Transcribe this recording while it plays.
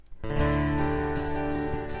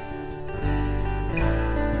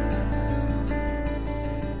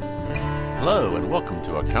Hello and welcome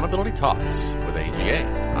to Accountability Talks with AGA.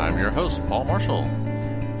 I'm your host, Paul Marshall.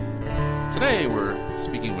 Today we're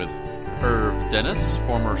speaking with Irv Dennis,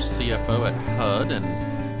 former CFO at HUD,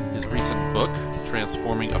 and his recent book,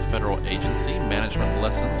 Transforming a Federal Agency, Management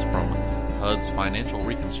Lessons from HUD's Financial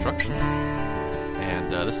Reconstruction.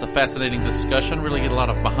 And this is a fascinating discussion. Really get a lot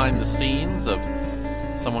of behind the scenes of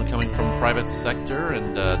someone coming from private sector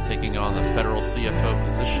and taking on the federal CFO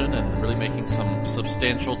position and really making some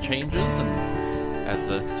substantial changes. And as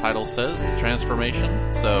the title says,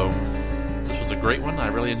 transformation. So this was a great one. I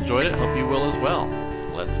really enjoyed it. Hope you will as well.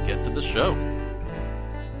 Let's get to the show.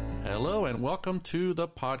 Hello and welcome to the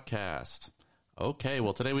podcast. Okay,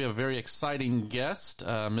 well today we have a very exciting guest,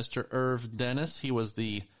 Mr. Irv Dennis. He was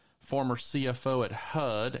the former CFO at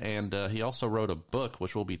HUD, and he also wrote a book,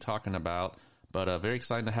 which we'll be talking about. But very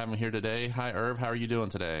excited to have him here today. Hi, Irv. How are you doing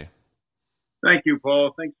today? Thank you,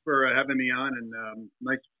 Paul. Thanks for having me on, and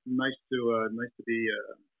nice to be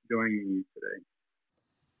joining you today.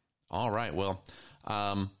 All right. Well,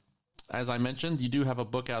 as I mentioned, you do have a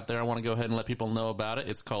book out there. I want to go ahead and let people know about it.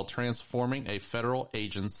 It's called Transforming a Federal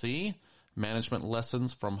Agency: Management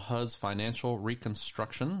Lessons from HUD's Financial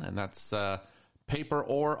Reconstruction, and that's paper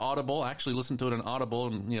or Audible. I actually listened to it on Audible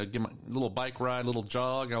and, give my little bike ride, little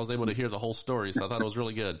jog. I was able to hear the whole story, so I thought it was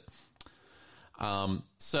really good.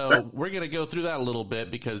 So we're going to go through that a little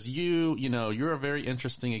bit because you're a very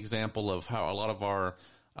interesting example of how a lot of our,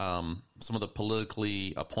 some of the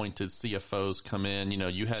politically appointed CFOs come in.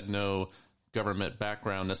 You had no government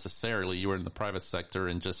background necessarily. You were in the private sector,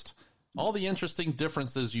 and just all the interesting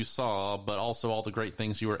differences you saw, but also all the great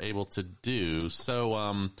things you were able to do.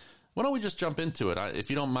 So, why don't we just jump into it? If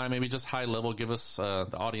you don't mind, maybe just high level, give us,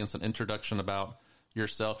 the audience, an introduction about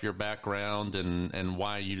yourself, your background, and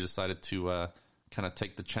why you decided to kind of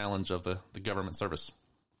take the challenge of the government service.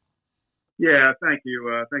 Yeah, thank you,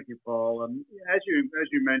 Paul. As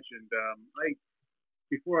you mentioned,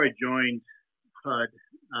 before I joined HUD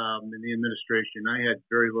in the administration, I had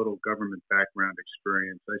very little government background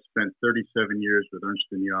experience. I spent 37 years with Ernst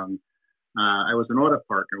 & Young. I was an audit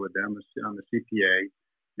partner with them on the CPA.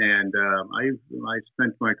 And I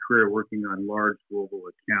spent my career working on large global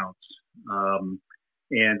accounts.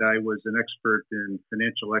 And I was an expert in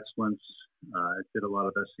financial excellence. I did a lot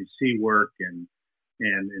of SEC work and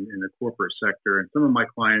in the corporate sector. And some of my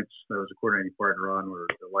clients I was a coordinating partner on were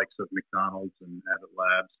the likes of McDonald's and Abbott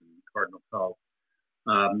Labs and Cardinal Health.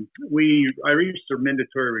 I reached a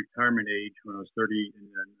mandatory retirement age when I was 30 in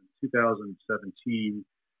 2017.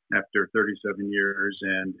 After 37 years,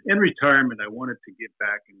 and in retirement, I wanted to give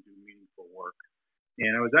back and do meaningful work.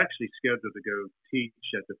 And I was actually scheduled to go teach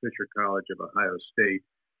at the Fisher College of Ohio State,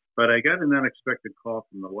 but I got an unexpected call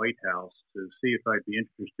from the White House to see if I'd be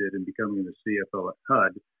interested in becoming the CFO at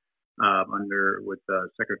HUD with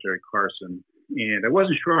Secretary Carson. And I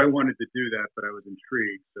wasn't sure I wanted to do that, but I was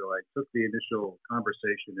intrigued, so I took the initial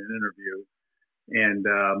conversation and interview, and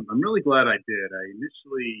I'm really glad I did. I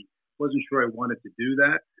initially wasn't sure I wanted to do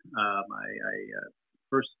that. I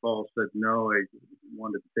first of all said no. I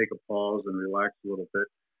wanted to take a pause and relax a little bit.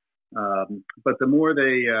 But the more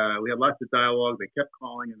we had lots of dialogue. They kept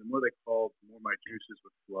calling, and the more they called, the more my juices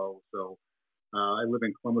would flow. So I live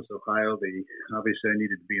in Columbus, Ohio. Obviously I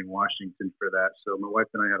needed to be in Washington for that. So my wife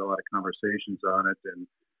and I had a lot of conversations on it, and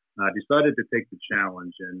decided to take the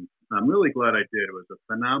challenge. And I'm really glad I did. It was a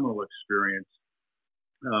phenomenal experience.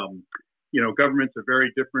 Government's a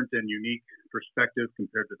very different and unique perspective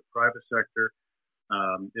compared to the private sector.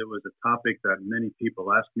 It was a topic that many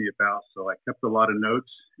people asked me about, so I kept a lot of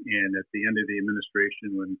notes. And at the end of the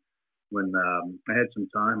administration, when I had some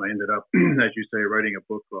time, I ended up, as you say, writing a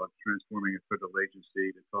book called Transforming a Federal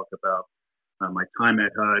Agency to talk about my time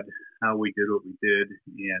at HUD, how we did what we did,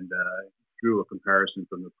 and drew a comparison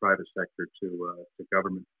from the private sector to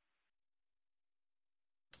government.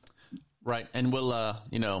 Right, and we'll,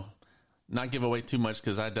 not give away too much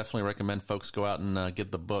because I definitely recommend folks go out and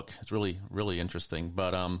get the book. It's really, really interesting.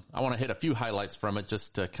 But I want to hit a few highlights from it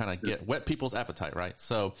just to kind of whet people's appetite, right?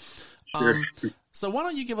 So, sure. So why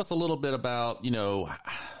don't you give us a little bit about,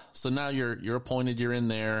 so now you're appointed, you're in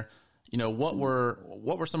there. What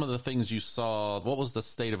were some of the things you saw? What was the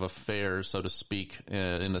state of affairs, so to speak,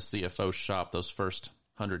 in the CFO shop those first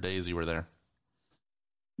 100 days you were there?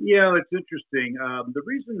 Yeah, it's interesting. The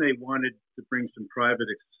reason they wanted to bring some private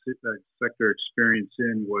sector experience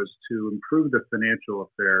in was to improve the financial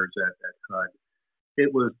affairs at HUD. It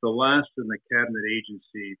was the last in the cabinet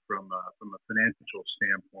agency from a financial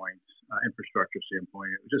standpoint, infrastructure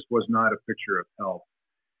standpoint. It just was not a picture of health.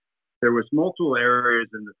 There was multiple areas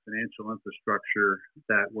in the financial infrastructure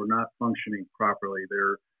that were not functioning properly.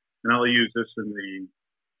 And I'll use this in the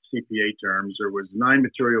CPA terms, there was 9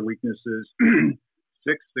 material weaknesses, 6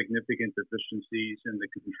 significant deficiencies in the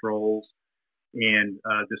controls, and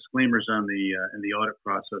disclaimers on the in the audit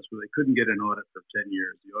process where they couldn't get an audit for 10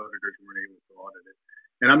 years. The auditors weren't able to audit it.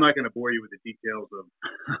 And I'm not going to bore you with the details of,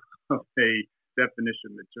 of a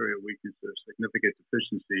definition of material weakness or significant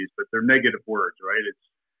deficiencies, but they're negative words, right?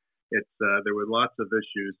 There were lots of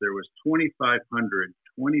issues. There was 2,500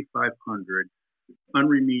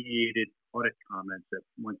 unremediated audit comments that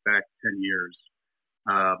went back 10 years.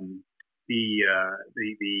 There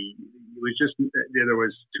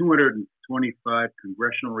was 225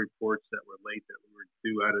 congressional reports that were late that were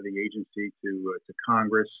due out of the agency to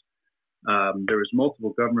Congress. There was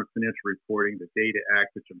multiple government financial reporting, the Data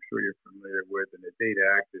Act, which I'm sure you're familiar with, and the Data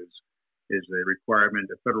Act is a requirement,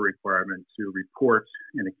 a federal requirement to report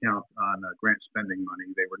and account on grant spending money.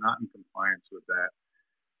 They were not in compliance with that.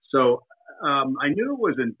 So I knew it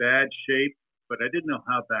was in bad shape, but I didn't know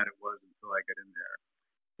how bad it was until I got in there.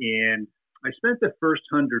 And I spent the first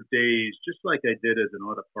 100 days just like I did as an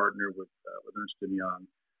audit partner with Ernst & Young.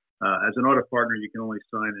 As an audit partner, you can only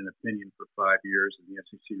sign an opinion for 5 years, and the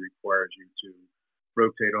SEC requires you to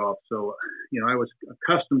rotate off. So, I was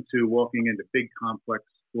accustomed to walking into big, complex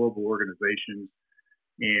global organizations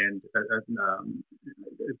and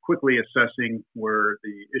quickly assessing where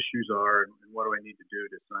the issues are and what do I need to do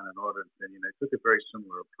to sign an audit opinion. I took a very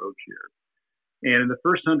similar approach here. And in the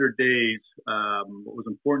first 100 days, what was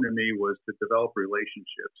important to me was to develop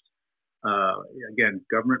relationships. Again,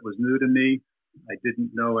 government was new to me. I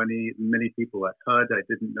didn't know many people at HUD. I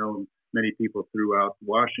didn't know many people throughout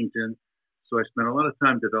Washington. So I spent a lot of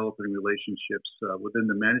time developing relationships within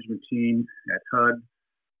the management team at HUD,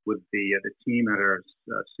 with the team at our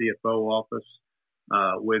CFO office,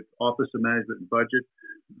 with Office of Management and Budget,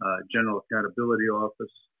 General Accountability Office,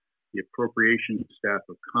 the appropriations staff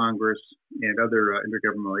of Congress, and other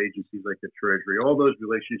intergovernmental agencies like the Treasury. All those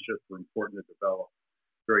relationships were important to develop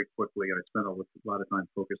very quickly, and I spent a lot of time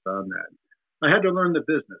focused on that. I had to learn the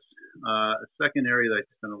business. A second area that I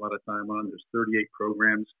spent a lot of time on, there's 38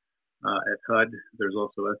 programs at HUD. There's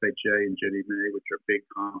also FHA and Ginnie Mae, which are big,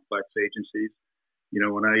 complex agencies.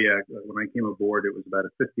 When I came aboard, it was about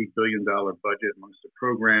a $50 billion budget amongst the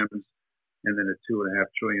programs, and then a $2.5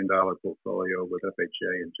 trillion portfolio with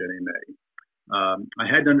FHA and Ginnie Mae. I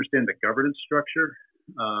had to understand the governance structure,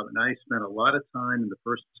 and I spent a lot of time in the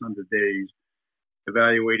first 100 days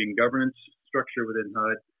evaluating governance structure within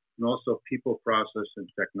HUD, and also people, process, and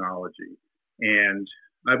technology. And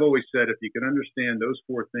I've always said if you can understand those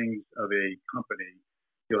 4 things of a company,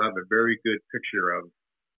 you'll have a very good picture of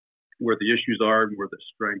where the issues are and where the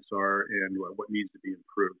strengths are and what needs to be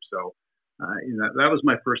improved. So that was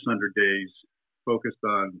my first 100 days, focused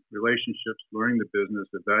on relationships, learning the business,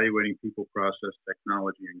 evaluating people, process,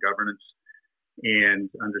 technology, and governance, and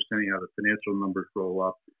understanding how the financial numbers roll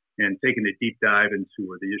up, and taking a deep dive into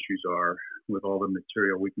where the issues are with all the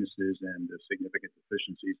material weaknesses and the significant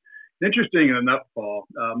deficiencies. Interesting enough, Paul,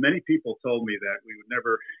 many people told me that we would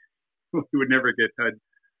never get HUD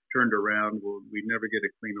turned around. We'd never get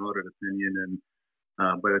a clean audit opinion. And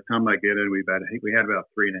by the time I get in, we had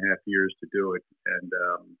about 3.5 years to do it. And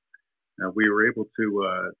we were able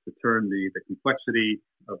to turn the complexity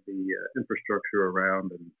of the infrastructure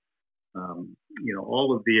around, and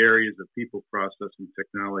all of the areas of people, process, and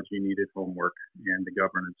technology needed homework and the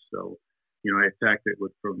governance. So, I attacked it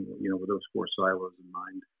with those 4 silos in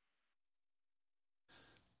mind.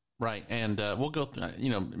 Right, and we'll go through,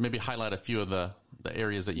 maybe highlight a few of the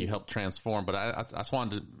areas that you helped transform. But I just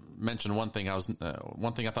wanted to mention one thing.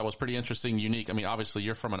 One thing I thought was pretty interesting, unique. I mean, obviously,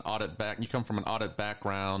 you come from an audit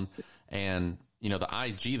background, and the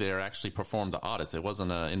IG there actually performed the audits. It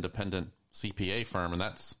wasn't an independent CPA firm, and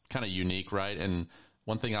that's kind of unique, right? And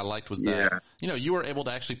one thing I liked was that, you were able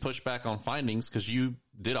to actually push back on findings because you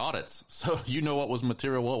did audits. So what was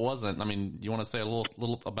material, what wasn't. I mean, you want to say a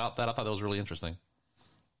little about that? I thought that was really interesting.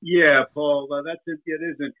 Yeah, Paul, it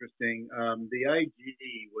is interesting. The IG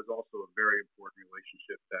was also a very important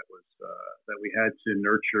relationship that we had to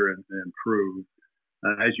nurture and improve.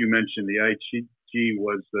 As you mentioned, the IG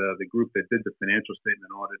was the group that did the financial statement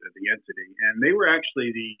audit of the entity, and they were actually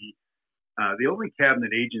the only cabinet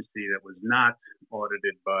agency that was not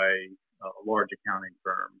audited by a large accounting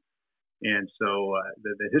firm. And so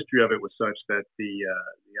the history of it was such that the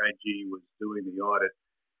IG was doing the audit.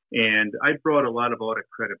 And I brought a lot of audit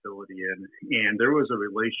credibility in, and there was a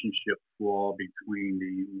relationship flaw between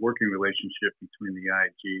the working relationship between the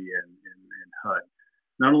IG and HUD,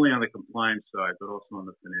 not only on the compliance side, but also on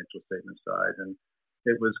the financial statement side. And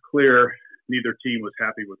it was clear neither team was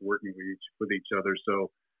happy with working with each other.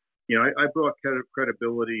 So I brought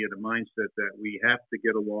credibility and a mindset that we have to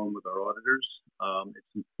get along with our auditors.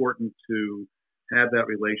 It's important to have that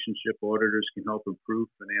relationship. Auditors can help improve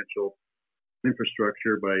financial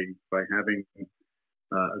infrastructure by having a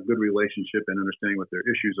good relationship and understanding what their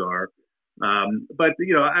issues are. But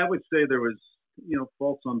I would say there was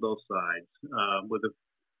faults on both sides. With the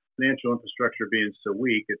financial infrastructure being so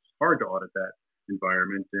weak, it's hard to audit that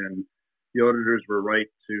environment, and the auditors were right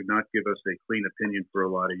to not give us a clean opinion for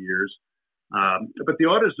a lot of years. But the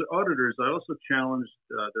auditors, I also challenged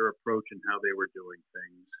their approach and how they were doing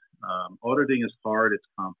things. Auditing is hard, it's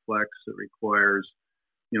complex, it requires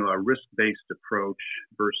a risk-based approach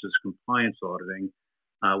versus compliance auditing,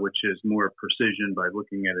 which is more precision by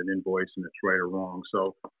looking at an invoice and it's right or wrong.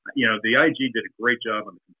 So, the IG did a great job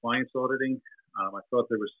on the compliance auditing. I thought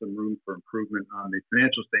there was some room for improvement on the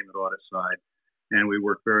financial statement audit side, and we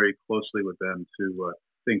worked very closely with them to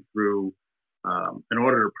think through an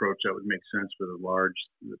audit approach that would make sense for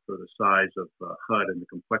the size of HUD and the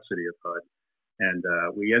complexity of HUD. And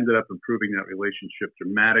we ended up improving that relationship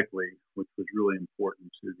dramatically, which was really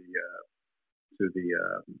important to the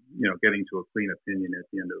getting to a clean opinion at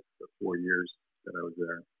the end of the 4 years that I was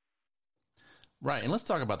there. Right, and let's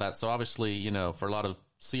talk about that. So obviously, for a lot of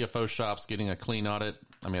CFO shops, getting a clean audit,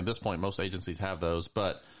 I mean, at this point, most agencies have those,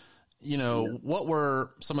 but, what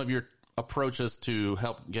were some of your approaches to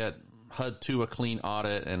help get HUD to a clean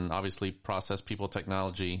audit and obviously process people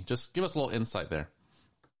technology? Just give us a little insight there.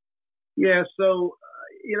 Yeah, so,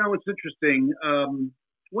 it's interesting.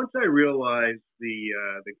 Once I realized the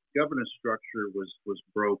governance structure was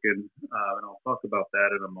broken, and I'll talk about that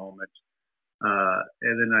in a moment,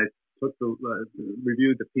 and then I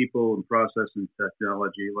reviewed the people and process and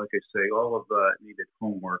technology. Like I say, all of that needed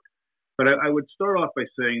homework. But I would start off by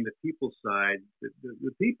saying the people side,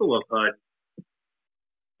 the people of HUD,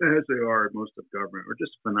 as they are most of government, are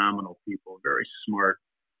just phenomenal people, very smart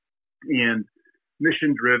and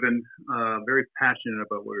mission-driven, very passionate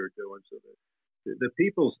about what we're doing. So the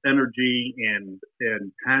people's energy and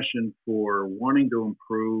passion for wanting to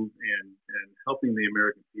improve and helping the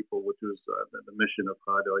American people, which was the mission of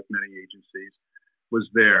HUD, like many agencies, was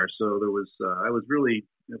there. So there was I was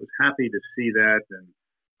happy to see that, and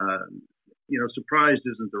surprised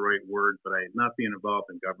isn't the right word, but not being involved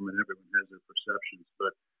in government, everyone has their perceptions,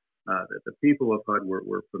 but the people of HUD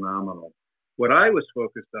were phenomenal. What I was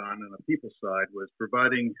focused on the people side was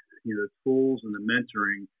providing the tools and the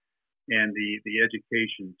mentoring and the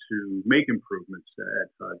education to make improvements at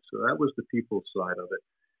HUD. So that was the people side of it.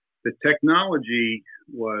 The technology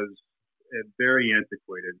was very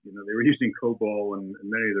antiquated. They were using COBOL in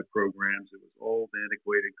many of the programs. It was old,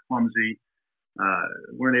 antiquated, clumsy.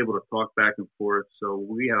 Weren't able to talk back and forth. So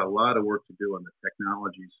we had a lot of work to do on the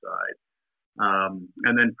technology side.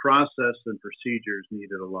 And then process and procedures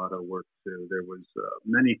needed a lot of work too. There was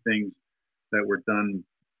many things that were done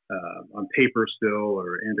on paper still,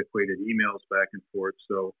 or antiquated emails back and forth.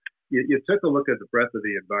 So you took a look at the breadth of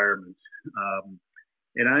the environment.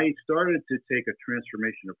 And I started to take a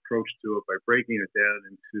transformation approach to it by breaking it down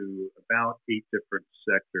into about 8 different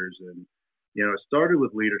sectors. And, it started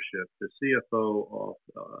with leadership. The CFO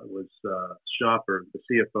the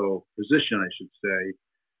CFO position, I should say,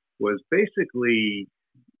 was basically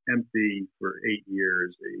empty for 8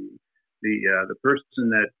 years. The person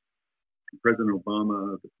that President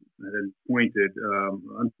Obama had appointed,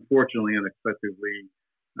 unfortunately, unexpectedly,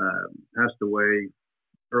 passed away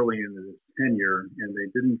early in his tenure, and they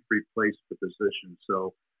didn't replace the position.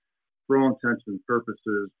 So, for all intents and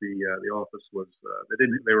purposes, the office was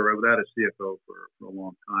they were without a CFO for a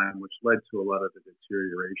long time, which led to a lot of the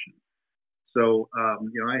deterioration. So,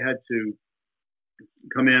 I had to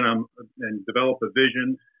come in and develop a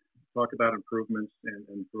vision, talk about improvements,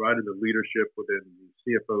 and provided the leadership within the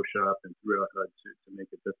CFO shop and throughout HUD to make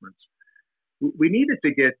a difference. We needed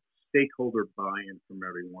to get stakeholder buy-in from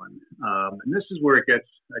everyone. And this is where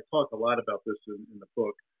I talk a lot about this in the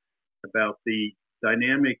book, about the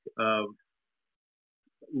dynamic of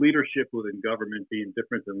leadership within government being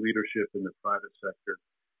different than leadership in the private sector.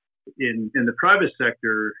 In the private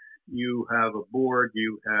sector, you have a board,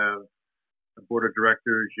 you have a board of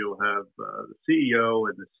directors, you'll have the CEO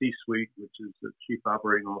and the C-suite, which is the chief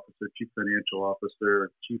operating officer, chief financial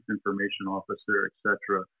officer, chief information officer,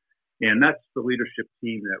 etc. And that's the leadership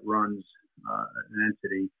team that runs an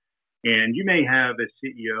entity. And you may have a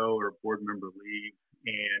CEO or a board member leave,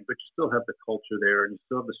 but you still have the culture there, and you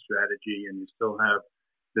still have the strategy, and you still have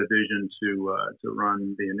the vision to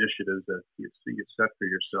run the initiatives that you set for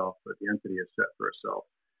yourself, that the entity has set for itself.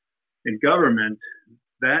 In government,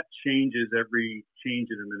 that changes every change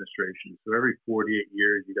in administration. So every 48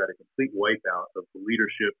 years, you got a complete wipeout of the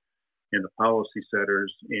leadership and the policy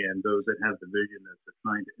setters and those that have the vision that they're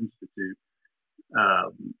trying to institute.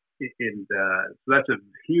 So that's a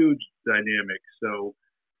huge dynamic. So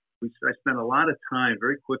I spent a lot of time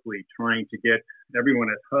very quickly trying to get everyone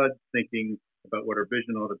at HUD thinking about what our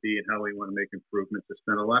vision ought to be and how we want to make improvements. I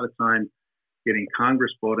spent a lot of time getting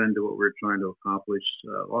Congress bought into what we're trying to accomplish,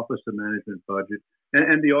 Office of Management Budget,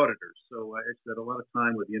 and the auditors. So I spent a lot of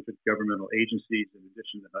time with the intergovernmental agencies in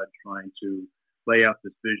addition to HUD trying to lay out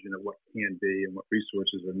this vision of what can be and what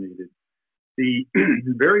resources are needed. The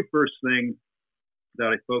very first thing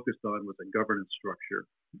that I focused on was a governance structure.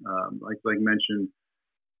 Like I mentioned,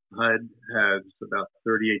 HUD has about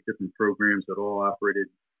 38 different programs that all operated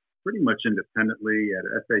pretty much independently at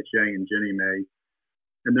FHA and Ginnie Mae.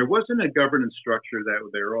 And there wasn't a governance structure that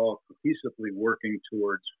they're all cohesively working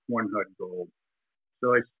towards one HUD goal.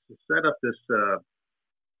 So I set up this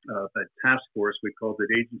a task force. We called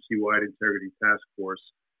it Agency-Wide Integrity Task Force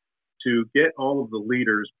to get all of the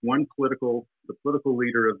leaders, the political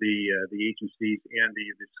leader of the agencies and the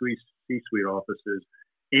C-suite offices,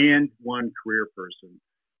 and one career person.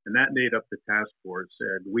 And that made up the task force.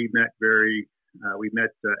 And we met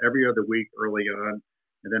every other week early on,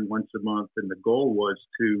 and then once a month. And the goal was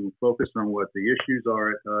to focus on what the issues are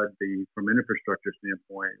at HUD, from an infrastructure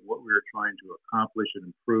standpoint, what we were trying to accomplish and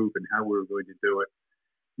improve, and how we were going to do it.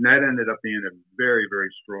 And that ended up being a very, very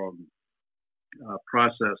strong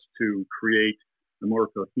process to create a more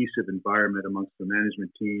cohesive environment amongst the management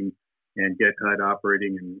team and get HUD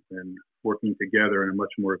operating and working together in a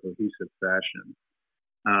much more cohesive fashion.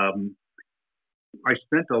 I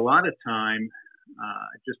spent a lot of time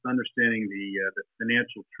just understanding the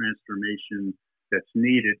financial transformation that's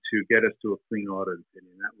needed to get us to a clean audit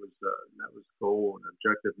opinion. That was goal and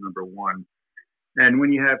objective number one. And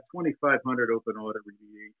when you have 2,500 open audit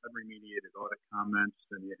unremediated audit comments,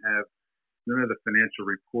 and you have none of the financial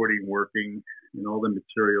reporting working, and all the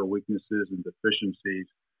material weaknesses and deficiencies,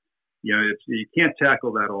 you can't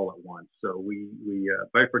tackle that all at once. So we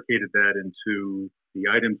bifurcated that into the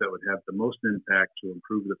items that would have the most impact to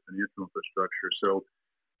improve the financial infrastructure. So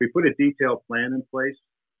we put a detailed plan in place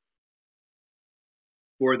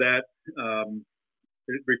for that.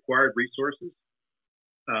 It required resources,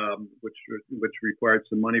 which required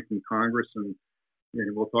some money from Congress, and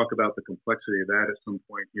we'll talk about the complexity of that at some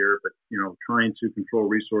point here. But trying to control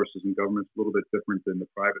resources in government is a little bit different than the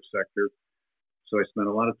private sector. So I spent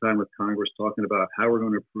a lot of time with Congress talking about how we're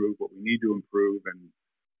going to improve, what we need to improve, and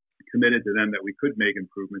committed to them that we could make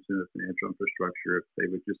improvements in the financial infrastructure if they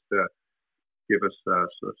would just give us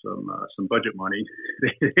some budget money.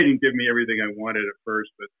 They didn't give me everything I wanted at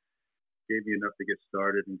first, but gave me enough to get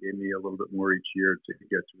started and gave me a little bit more each year to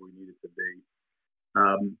get to where we needed to be.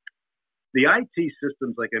 The IT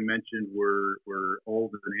systems, like I mentioned, were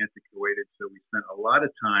old and antiquated, so we spent a lot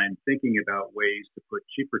of time thinking about ways to put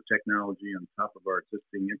cheaper technology on top of our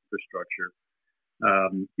existing infrastructure.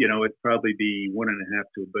 It'd probably be $1.5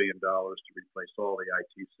 to $1 billion to replace all the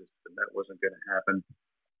IT system. That wasn't going to happen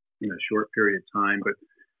in a short period of time, but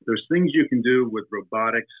there's things you can do with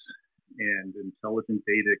robotics and intelligent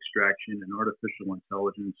data extraction and artificial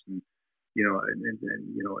intelligence and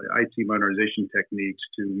IT modernization techniques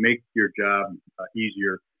to make your job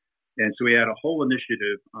easier. And so we had a whole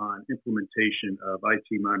initiative on implementation of IT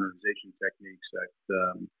modernization techniques that,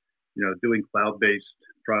 doing cloud-based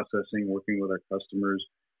processing, working with our customers,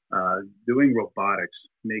 doing robotics,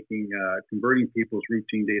 converting people's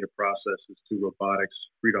routine data processes to robotics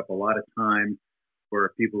freed up a lot of time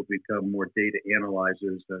for people to become more data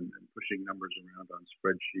analyzers and pushing numbers around on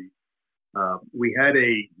spreadsheets. We had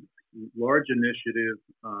a large initiative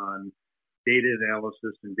on data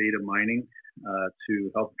analysis and data mining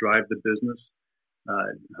to help drive the business.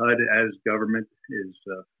 HUD, as government, is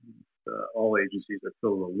all agencies are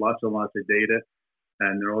filled with lots and lots of data,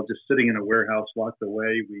 and they're all just sitting in a warehouse locked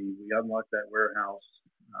away. We unlocked that warehouse,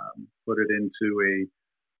 put it into a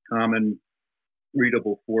common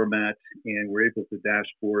readable format, and we're able to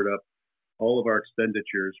dashboard up all of our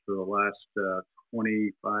expenditures for the last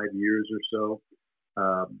 25 years or so,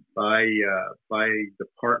 by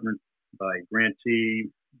department, by grantee,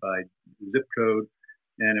 by zip code.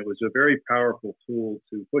 And it was a very powerful tool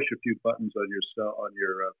to push a few buttons on your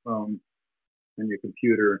phone and your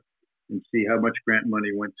computer and see how much grant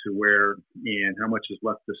money went to where and how much is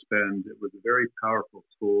left to spend. It was a very powerful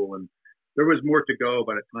tool, and there was more to go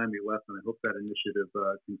by the time we left, and I hope that initiative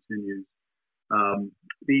continues.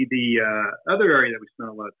 The other area that we spent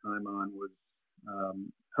a lot of time on was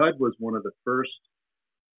HUD was one of the first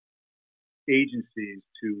agencies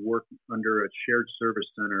to work under a shared service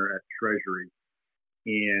center at Treasury.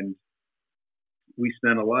 And we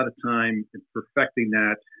spent a lot of time in perfecting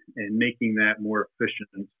that and making that more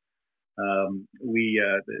efficient.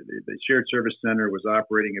 The shared service center was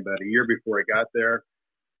operating about a year before I got there.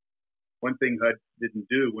 One thing HUD didn't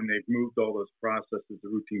do when they moved all those processes, the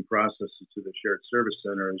routine processes, to the shared service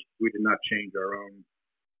center, is we did not change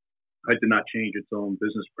HUD did not change its own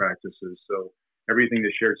business practices. So everything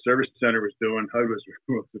the shared service center was doing, HUD was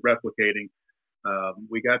replicating.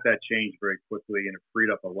 We got that changed very quickly, and it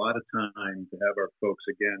freed up a lot of time to have our folks,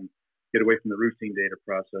 again, get away from the routine data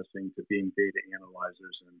processing to being data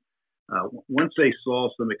analyzers. And once they saw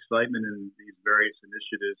some excitement in these various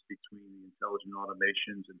initiatives between the intelligent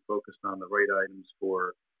automations and focused on the right items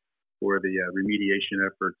for the remediation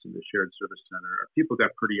efforts in the shared service center, people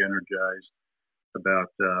got pretty energized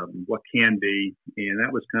about what can be, and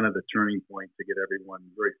that was kind of the turning point to get everyone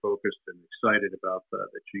very focused and excited about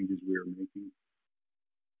the changes we were making.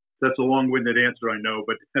 That's a long-winded answer, I know,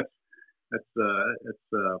 but that's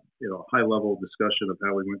a high-level discussion of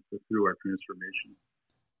how we went through our transformation.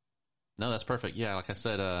 No, that's perfect. Yeah, like I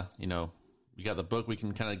said, you got the book. We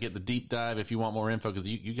can kind of get the deep dive if you want more info, because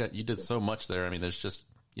you did so much there. I mean, there's just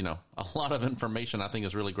a lot of information. I think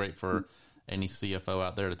is really great for any CFO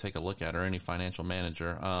out there to take a look at, or any financial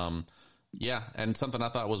manager. Yeah, and something I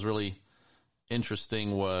thought was really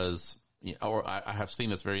interesting was, or I have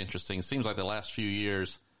seen this very interesting. It seems like the last few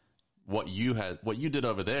years, what you did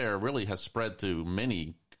over there really has spread to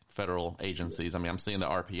many federal agencies. I mean, I'm seeing the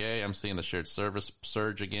RPA, I'm seeing the shared service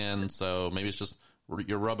surge again. So maybe it's just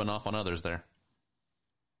you're rubbing off on others there.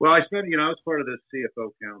 Well, I was part of the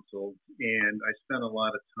CFO Council, and I spent a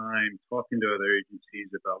lot of time talking to other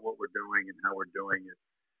agencies about what we're doing and how we're doing it.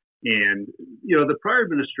 And, the prior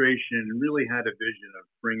administration really had a vision of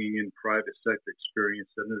bringing in private sector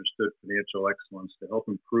experience that understood financial excellence to help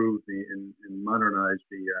improve and modernize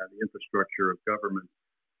the infrastructure of government.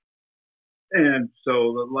 And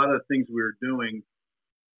so a lot of the things we were doing,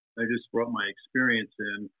 I just brought my experience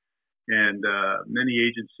in. And many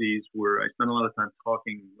agencies I spent a lot of time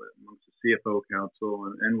talking amongst the CFO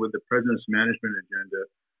Council and with the President's Management Agenda.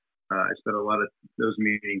 I spent a lot of those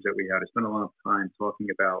meetings that we had. I spent a lot of time talking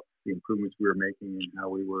about the improvements we were making and how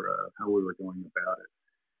we were going about it.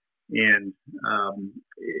 And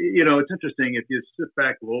it's interesting if you sit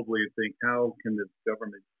back globally and think, how can the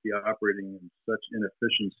government be operating in such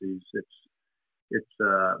inefficiencies?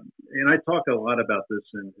 And I talk a lot about this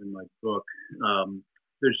in my book.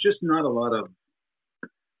 There's just not a lot of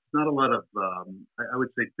I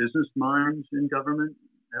would say business minds in government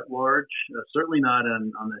at large. Certainly not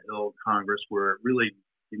on the Hill of Congress, where really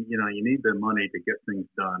you need the money to get things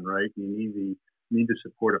done, right? You need the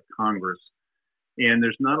support of Congress, and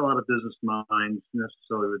there's not a lot of business minds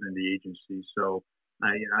necessarily within the agency. So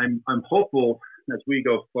I'm hopeful as we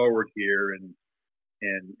go forward here and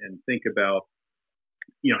think about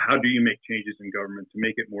how do you make changes in government to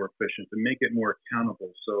make it more efficient, to make it more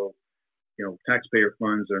accountable, so taxpayer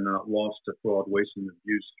funds are not lost to fraud, waste, and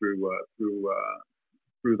abuse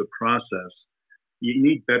through the process. You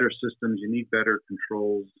need better systems, you need better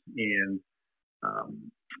controls, and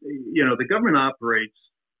the government operates.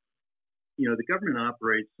 The government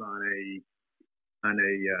operates on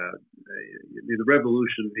the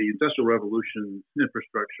revolution, the industrial revolution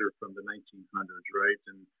infrastructure from the 1900s, right?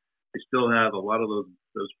 And they still have a lot of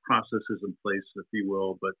those processes in place, if you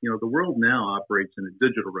will. But the world now operates in a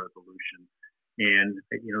digital revolution, and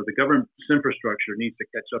the government's infrastructure needs to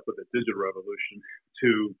catch up with the digital revolution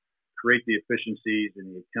to create the efficiencies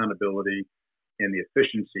and the accountability and the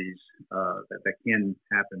efficiencies that can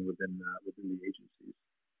happen within the agencies.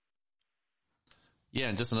 Yeah,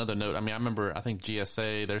 and just another note. I mean, I think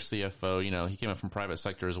GSA, their CFO, he came up from private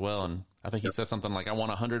sector as well, and I think he said something like, "I want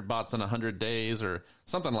 100 bots in 100 days," or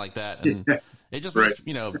something like that. And it just right.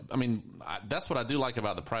 makes, that's what I do like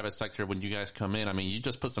about the private sector when you guys come in. I mean, you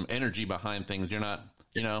just put some energy behind things. You're not,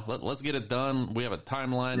 let's get it done. We have a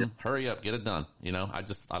timeline. Yeah. Hurry up, get it done.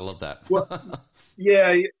 I love that. Well,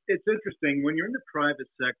 yeah, it's interesting. When you're in the private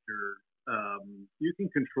sector, you can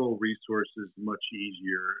control resources much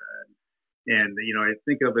easier. And, I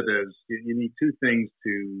think of it as you need two things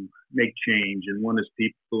to make change, and one is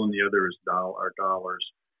people and the other is dollars.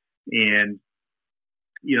 And,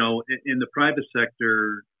 in the private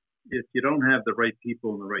sector, if you don't have the right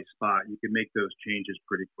people in the right spot, you can make those changes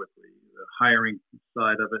pretty quickly. The hiring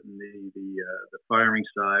side of it and the firing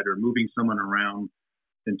side, or moving someone around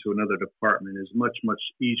into another department, is much, much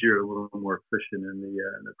easier, a little more efficient in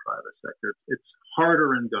the private sector. It's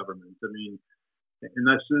harder in government. I mean, and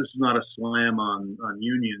this is not a slam on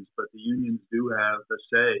unions, but the unions do have a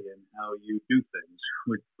say in how you do things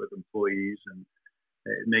with employees, and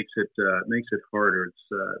makes it harder. It's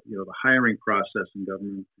the hiring process in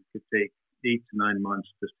government could take 8 to 9 months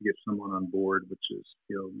just to get someone on board, which is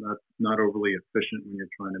not overly efficient when you're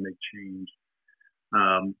trying to make change.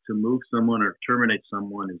 To move someone or terminate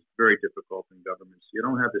someone is very difficult in government. So you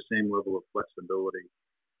don't have the same level of flexibility.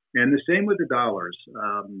 And the same with the dollars.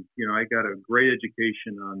 I got a great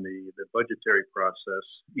education on the budgetary process,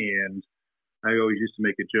 and I always used to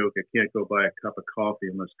make a joke, I can't go buy a cup of coffee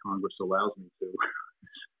unless Congress allows me to.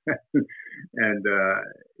 And,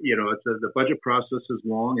 the budget process is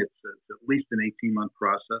long. It's at least an 18-month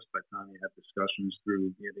process by the time you have discussions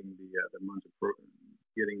through getting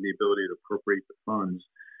getting the ability to appropriate the funds.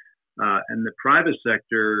 And the private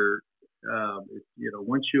sector,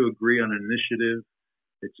 once you agree on an initiative,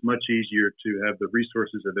 it's much easier to have the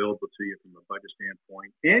resources available to you from a budget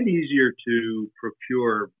standpoint, and easier to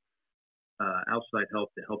procure outside help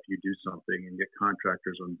to help you do something and get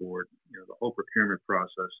contractors on board. The whole procurement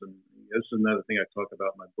process, and this is another thing I talk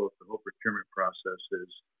about in my book. The whole procurement process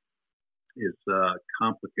is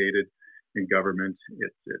complicated in government.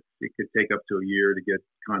 It could take up to a year to get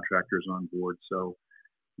contractors on board. So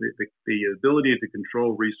the ability to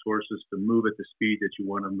control resources to move at the speed that you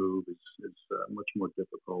want to move is much more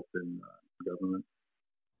difficult in government.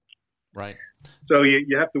 Right. So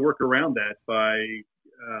you have to work around that by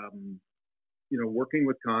working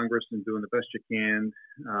with Congress and doing the best you can,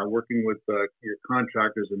 working with your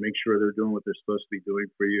contractors and make sure they're doing what they're supposed to be doing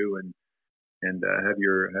for you, and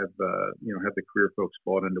have the career folks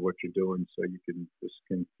bought into what you're doing, so this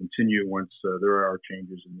can continue once there are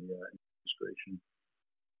changes in the administration.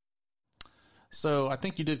 So I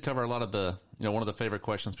think you did cover a lot of the, one of the favorite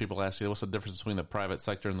questions people ask you, what's the difference between the private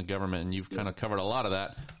sector and the government? And you've kind of covered a lot of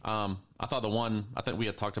that. I thought the one I think we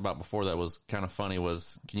had talked about before that was kind of funny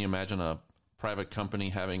was, can you imagine a private company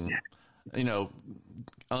having,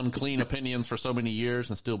 unclean opinions for so many years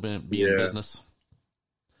and still be in business?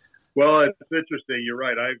 Well, it's interesting. You're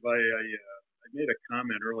right. I made a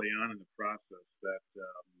comment early on in the process that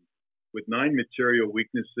with 9 material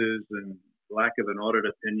weaknesses and lack of an audit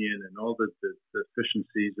opinion and all the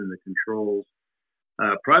efficiencies and the controls,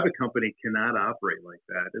 a private company cannot operate like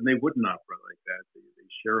that, and they wouldn't operate like that. The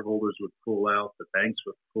shareholders would pull out, the banks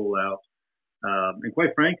would pull out, and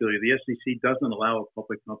quite frankly, the SEC doesn't allow a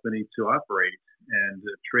public company to operate and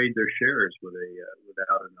trade their shares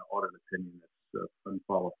without an audit opinion that's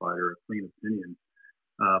unqualified or a clean opinion.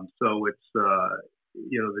 So it's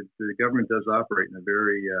the government does operate in a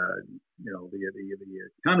very the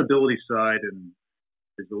accountability side and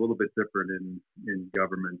is a little bit different in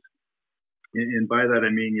government. And by that I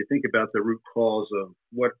mean you think about the root cause of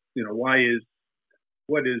what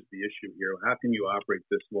is the issue here? How can you operate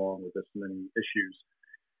this long with this many issues?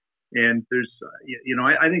 And there's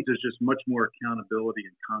I think there's just much more accountability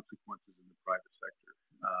and consequences in the private sector.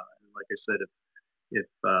 And like I said, if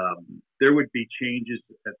there would be changes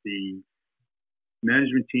at the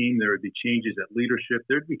management team, there would be changes at leadership,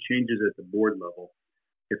 there'd be changes at the board level.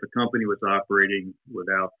 If a company was operating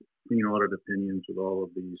without clean audit opinions, with all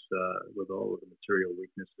of the material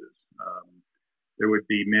weaknesses, there would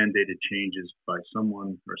be mandated changes by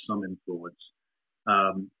someone or some influence.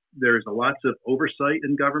 There's lots of oversight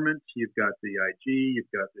in government. You've got the IG,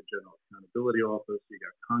 you've got the General Accountability Office, you've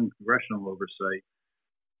got congressional oversight.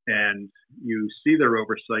 And you see their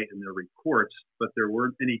oversight in their reports, but there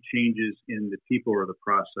weren't any changes in the people or the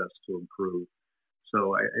process to improve.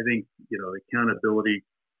 So I think, accountability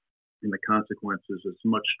and the consequences is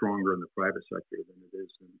much stronger in the private sector than it is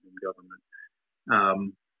in government.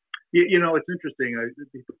 It's interesting.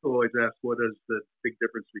 People always ask, what is the big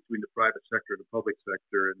difference between the private sector and the public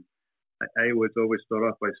sector? And I always start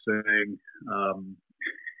off by saying,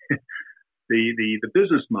 The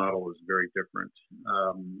business model is very different,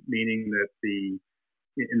 meaning that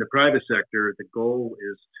in the private sector, the goal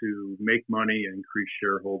is to make money and increase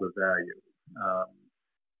shareholder value.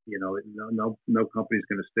 No company is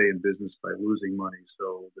going to stay in business by losing money.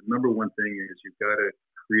 So the number one thing is you've got to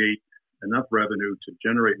create enough revenue to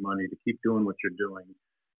generate money to keep doing what you're doing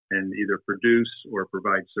and either produce or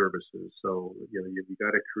provide services. So you've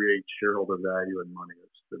got to create shareholder value and money.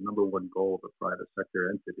 It's the number one goal of a private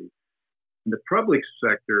sector entity. In the public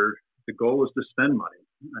sector, the goal is to spend money.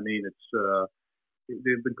 I mean, it's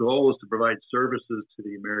the goal is to provide services to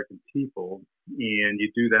the American people, and you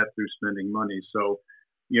do that through spending money. So,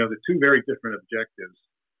 the two very different objectives,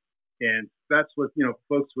 and that's what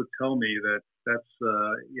folks would tell me that's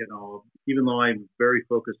even though I'm very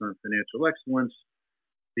focused on financial excellence,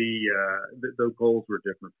 the goals were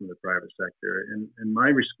different from the private sector. And my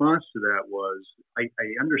response to that was, I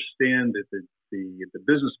understand that the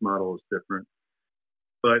business model is different,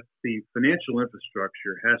 but the financial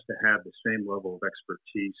infrastructure has to have the same level of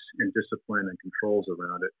expertise and discipline and controls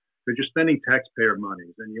around it. Because you're spending taxpayer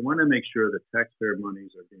monies, and you want to make sure that taxpayer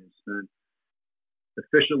monies are being spent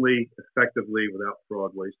efficiently, effectively, without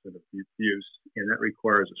fraud, waste, and abuse. And that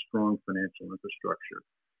requires a strong financial infrastructure.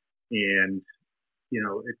 And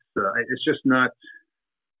it's just not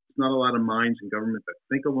a lot of minds in government that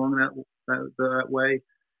think along that way.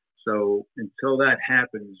 So until that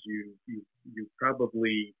happens, you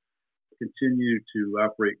probably continue to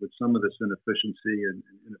operate with some of this inefficiency and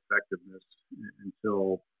ineffectiveness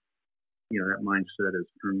until that mindset is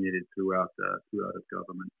permeated throughout the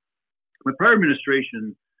government. The prior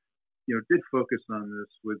administration, did focus on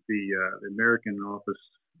this with the American office,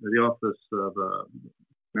 the Office of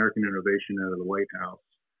American Innovation out of the White House.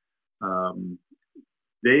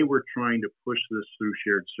 They were trying to push this through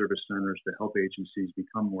shared service centers to help agencies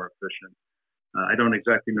become more efficient. I don't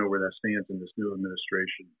exactly know where that stands in this new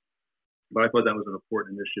administration, but I thought that was an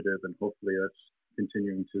important initiative, and hopefully that's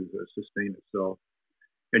continuing to sustain itself.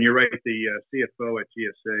 And you're right, the CFO at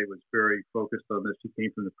GSA was very focused on this. He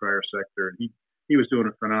came from the prior sector, and he was doing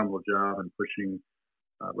a phenomenal job in pushing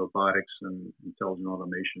robotics and intelligent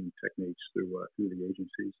automation techniques through the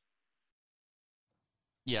agencies.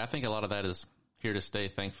 Yeah, I think a lot of that is here to stay,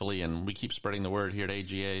 thankfully, and we keep spreading the word here at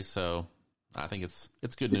AGA. So I think it's a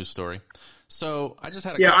good news story. So I just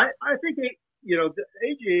had I think the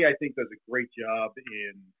AGA I think does a great job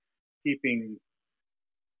in keeping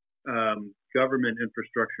government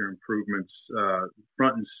infrastructure improvements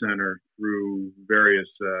front and center through various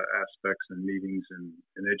aspects and meetings and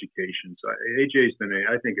education. So AGA's been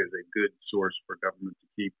I think is a good source for government to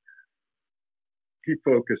keep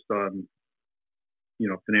focused on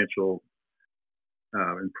financial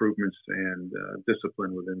improvements and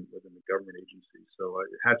discipline within the government agencies. So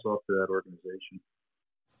hats off to that organization.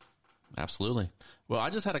 Absolutely. Well, I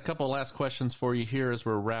just had a couple of last questions for you here as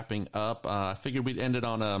we're wrapping up. I figured we'd end it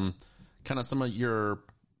on kind of some of your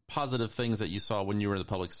positive things that you saw when you were in the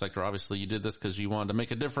public sector. Obviously, you did this because you wanted to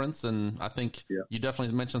make a difference, and I think you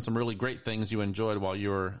definitely mentioned some really great things you enjoyed while you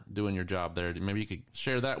were doing your job there. Maybe you could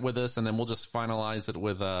share that with us, and then we'll just finalize it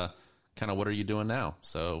with kind of what are you doing now?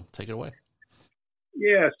 So take it away.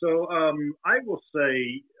 Yeah, so I will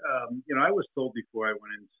say, I was told before I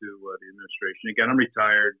went into the administration. Again, I'm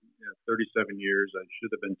retired, 37 years. I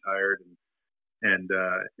should have been tired and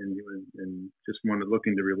just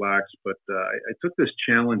looking to relax. But I took this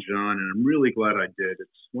challenge on, and I'm really glad I did.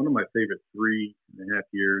 It's one of my favorite 3.5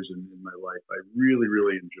 years in my life. I really,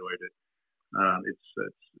 really enjoyed it.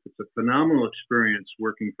 It's a phenomenal experience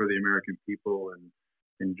working for the American people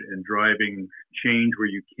and driving change where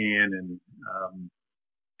you can. And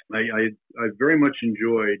I very much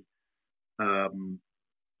enjoyed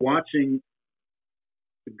watching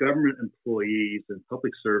the government employees and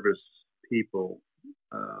public service people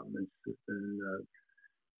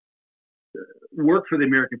work for the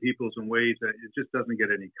American peoples in ways that it just doesn't get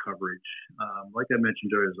any coverage. Like I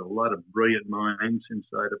mentioned earlier, there's a lot of brilliant minds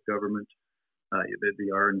inside of government,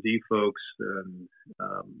 the R&D folks,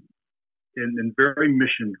 and very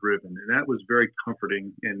mission driven. And that was very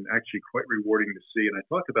comforting and actually quite rewarding to see. And I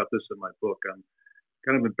talk about this in my book. I'm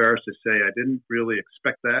kind of embarrassed to say I didn't really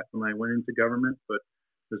expect that when I went into government, but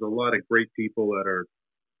there's a lot of great people that are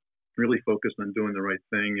really focused on doing the right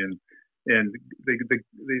thing. And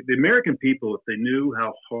the American people, if they knew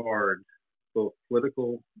how hard both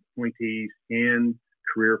political appointees and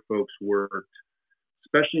career folks worked,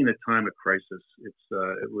 especially in a time of crisis,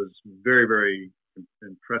 it was very, very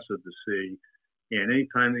impressive to see. And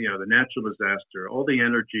anytime, the natural disaster, all the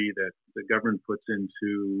energy that the government puts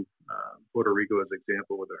into Puerto Rico as an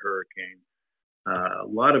example with a hurricane, a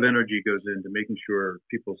lot of energy goes into making sure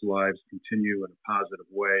people's lives continue in a positive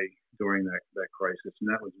way during that crisis. And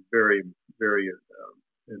that was very, very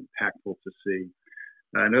impactful to see.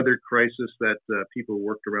 Another crisis that people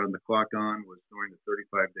worked around the clock on was during the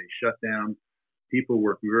 35-day shutdown. People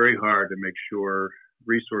worked very hard to make sure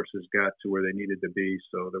resources got to where they needed to be,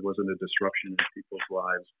 so there wasn't a disruption in people's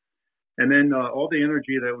lives. And then all the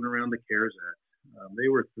energy that went around the CARES Act. They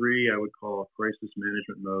were 3, I would call, crisis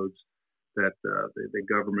management modes that the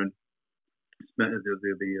government spent,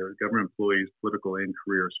 the government employees, political and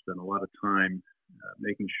career, spent a lot of time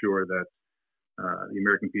making sure that the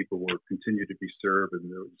American people were continued to be served and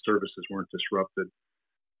the services weren't disrupted.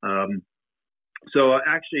 So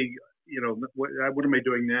actually, what am I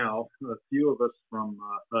doing now? A few of us from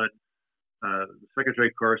HUD,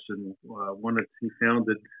 Secretary Carson he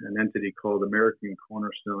founded an entity called American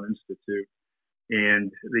Cornerstone Institute.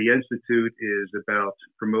 And the Institute is about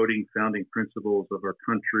promoting founding principles of our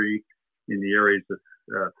country in the areas of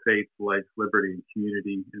faith, life, liberty, and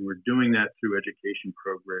community. And we're doing that through education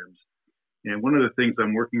programs. And one of the things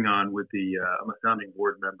I'm working on with I'm a founding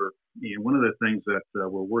board member, and one of the things that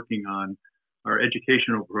we're working on are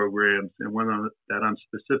educational programs, and one that I'm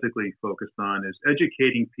specifically focused on is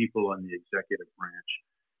educating people on the executive branch.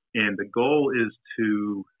 And the goal is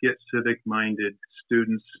to get civic-minded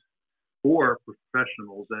students or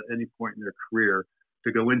professionals at any point in their career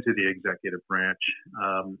to go into the executive branch.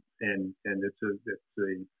 And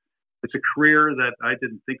it's a career that I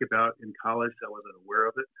didn't think about in college. I wasn't aware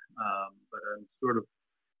of it, but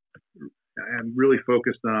I'm really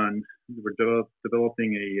focused on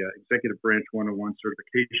developing a executive branch 101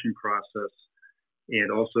 certification process,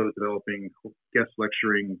 and also developing guest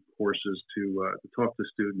lecturing courses to talk to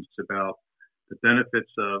students about the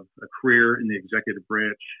benefits of a career in the executive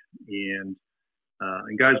branch, and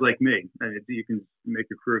guys like me. You can make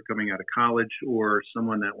a career coming out of college, or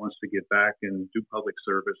someone that wants to get back and do public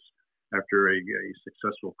service after a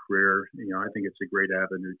successful career. I think it's a great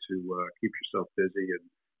avenue to keep yourself busy and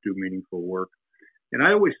do meaningful work. And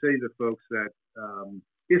I always say to folks that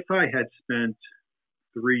if I had spent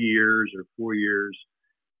 3 years or 4 years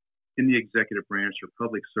in the executive branch or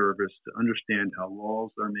public service to understand how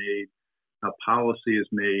laws are made, how policy is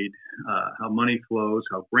made, how money flows,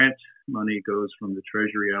 how grant money goes from the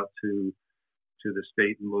Treasury out to the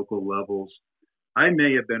state and local levels, I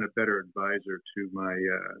may have been a better advisor to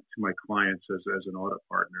my clients as an audit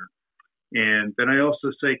partner. And then I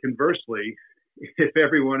also say, conversely, if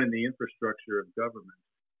everyone in the infrastructure of government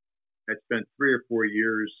had spent 3 or 4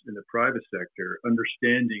 years in the private sector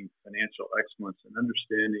understanding financial excellence and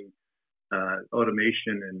understanding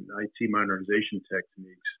automation and IT modernization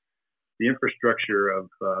techniques, the infrastructure of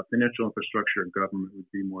financial infrastructure of government would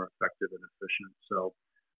be more effective and efficient. So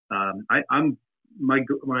my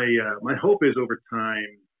hope is over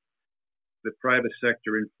time the private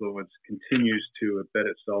sector influence continues to embed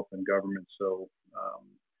itself in government. So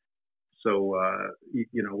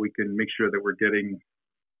we can make sure that we're getting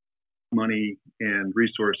money and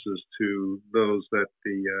resources to those that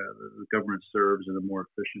the government serves in a more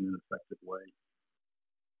efficient and effective way.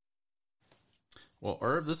 Well,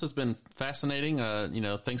 Irv, this has been fascinating.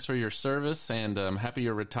 Thanks for your service, and I'm happy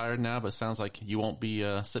you're retired now, but it sounds like you won't be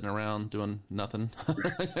sitting around doing nothing.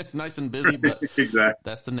 Nice and busy, but exactly.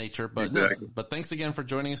 That's the nature. But exactly. But thanks again for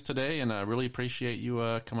joining us today, and I really appreciate you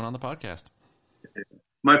coming on the podcast.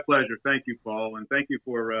 My pleasure. Thank you, Paul, and thank you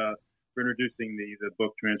for introducing the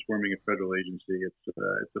book, Transforming a Federal Agency. It's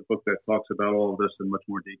a book that talks about all of this in much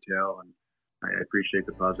more detail, and I appreciate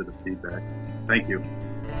the positive feedback. Thank you.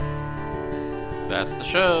 That's the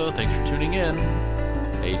show. Thanks for tuning in.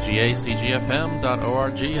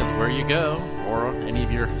 AGACGFM.org is where you go, or any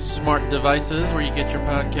of your smart devices where you get your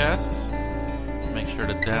podcasts. Make sure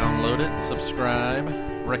to download it, subscribe,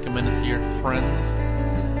 recommend it to your friends.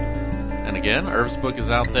 And again, Irv's book is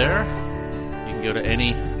out there. You can go to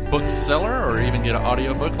any bookseller or even get an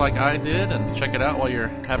audiobook like I did and check it out while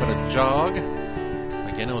you're having a jog.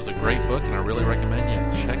 Again, it was a great book, and I really recommend you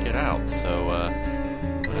check it out. So,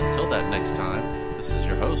 but until that next time, this is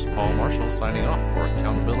your host, Paul Marshall, signing off for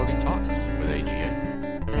Accountability Talks with AGA.